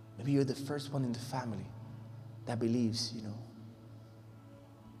 Maybe you're the first one in the family that believes,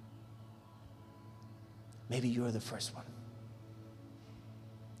 Maybe you're the first one.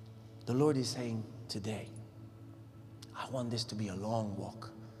 The Lord is saying today, I want this to be a long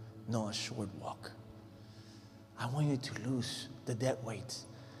walk, not a short walk. I want you to lose the dead weight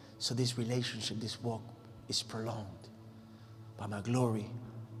so this relationship, this walk is prolonged by my glory,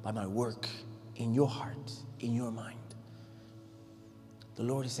 by my work in your heart, in your mind. The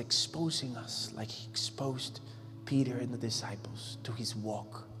Lord is exposing us like He exposed Peter and the disciples to His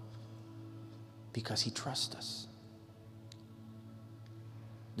walk because He trusts us.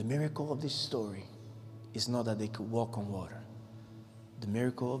 The miracle of this story is not that they could walk on water. The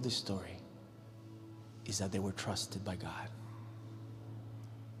miracle of this story is that they were trusted by God.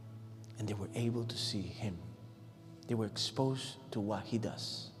 And they were able to see Him. They were exposed to what He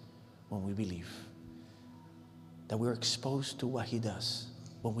does when we believe. That we're exposed to what He does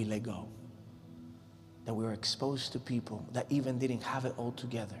when we let go. That we were exposed to people that even didn't have it all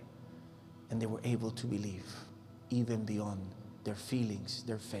together. And they were able to believe even beyond their feelings,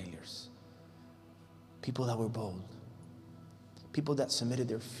 their failures. People that were bold. People that submitted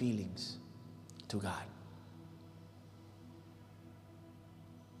their feelings to God.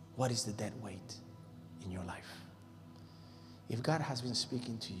 What is the dead weight in your life? If God has been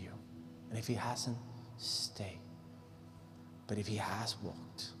speaking to you, and if He hasn't, stay. But if He has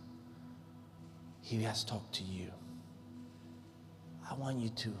walked, He has talked to you, I want you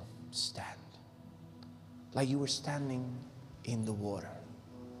to stand. Like you were standing in the water.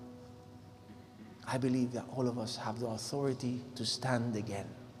 I believe that all of us have the authority to stand again.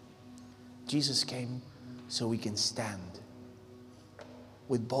 Jesus came so we can stand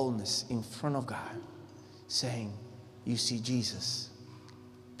with boldness in front of God, saying, you see Jesus,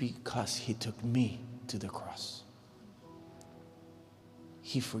 because He took me to the cross.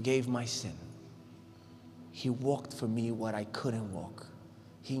 He forgave my sin. He walked for me what I couldn't walk.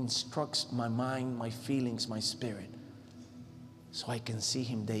 He instructs my mind, my feelings, my spirit, so I can see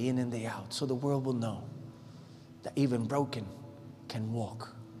Him day in and day out, so the world will know that even broken can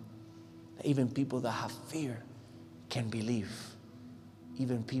walk, that even people that have fear can believe,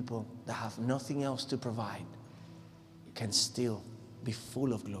 even people that have nothing else to provide can still be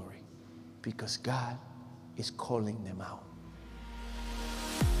full of glory because God is calling them out.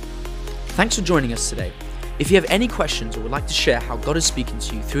 Thanks for joining us today. If you have any questions or would like to share how God is speaking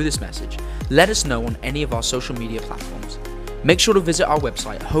to you through this message, let us know on any of our social media platforms. Make sure to visit our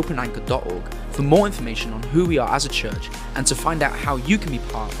website, hopeandanchor.org, for more information on who we are as a church and to find out how you can be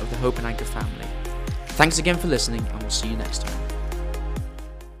part of the Hope and Anchor family. Thanks again for listening, and we'll see you next time.